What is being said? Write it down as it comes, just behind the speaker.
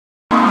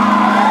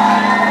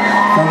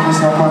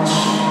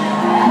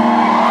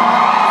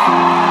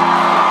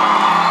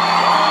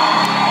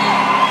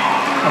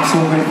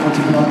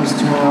honored to be on this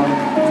tour.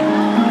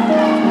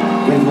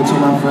 I'm grateful to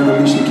my friend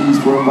Alicia Keys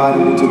for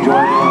inviting me to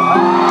join her.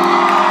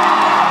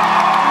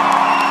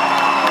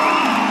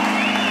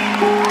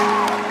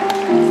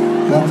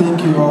 And I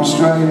thank you,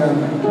 Australia,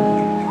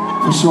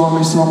 for showing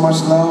me so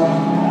much love.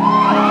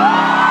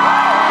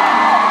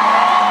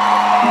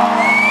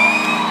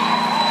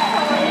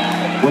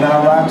 When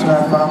I arrived here,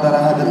 I found that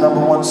I had the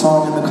 #1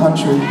 song in the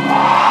country.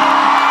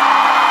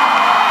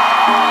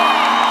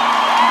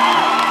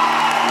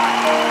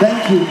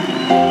 Thank you.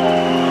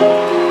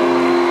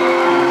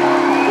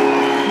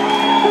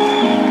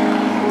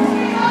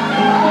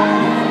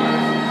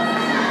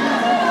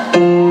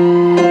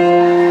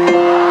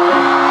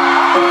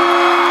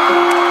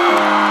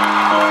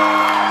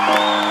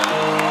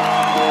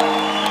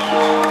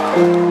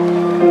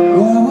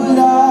 What would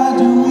I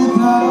do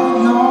without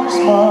your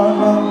smart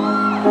mouth?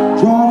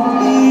 Drawing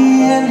me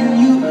in and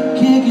you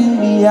kicking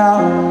me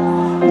out.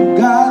 You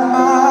got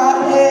my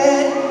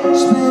head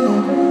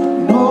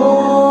spinning, no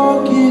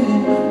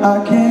kidding, I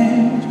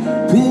can't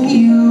pin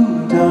you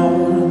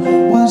down.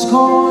 What's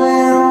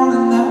going on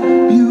in that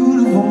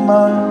beautiful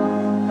mind?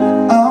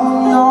 I'm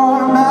your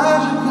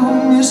magical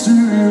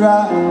mystery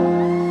ride,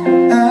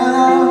 and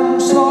I'm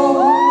so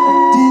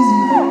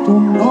dizzy,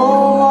 don't know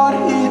what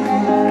hit me,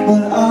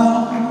 but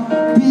I'll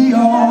be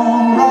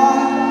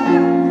alright.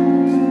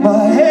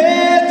 My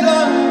head's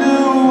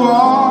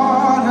underwater,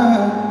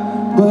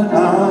 but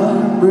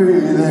I'm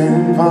breathing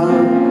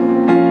fine.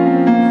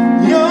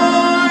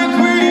 You're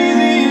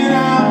crazy and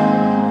I'm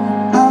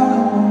out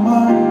of my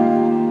mind.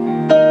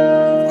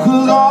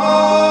 'Cause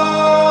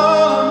all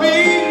of me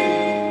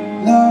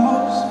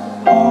loves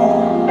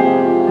all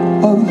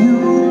of you.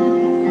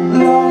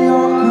 Love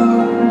your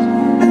curves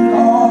and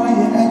all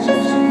your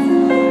edges,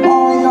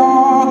 all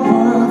your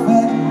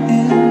perfect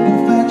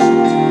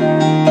imperfections.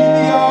 Give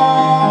your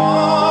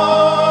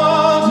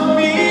all to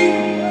me,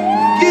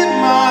 give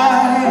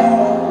my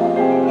all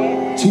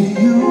to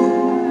you.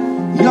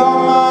 You're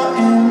my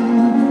end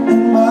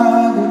and my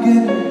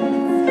beginning.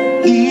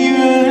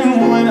 Even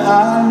when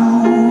I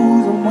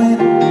lose, I'm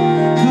winning.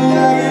 'Cause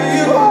I give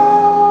you all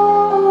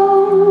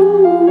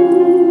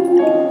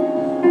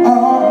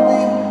of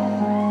me,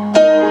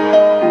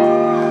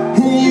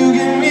 and you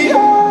give me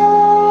all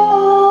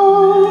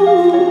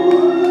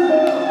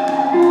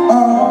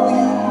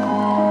you,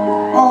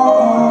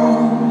 all.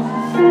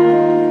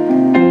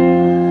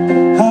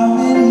 How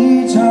many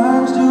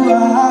times do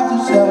I have to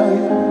tell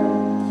you?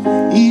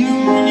 Even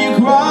when you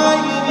cry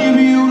in your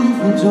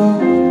beautiful too,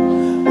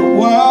 the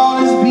world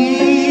is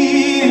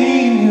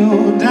beating you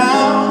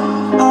down,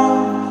 up,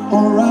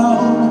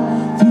 around,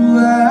 through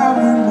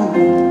every move.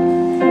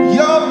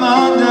 You're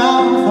my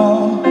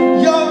downfall,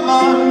 you're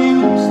my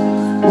muse,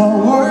 my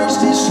worst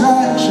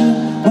distraction,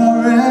 my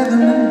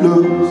rhythm and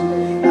blues.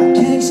 I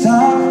can't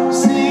stop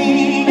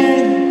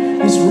singing,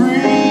 it's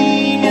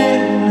ringing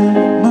in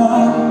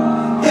my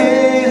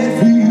head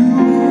for you.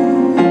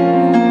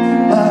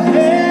 My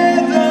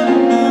head's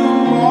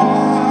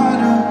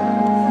underwater,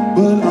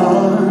 but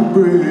I'm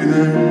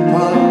breathing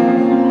fine.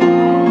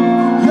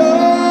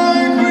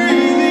 You're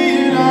crazy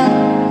and I'm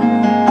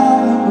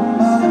out of my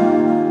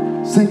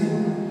mind. Sing it.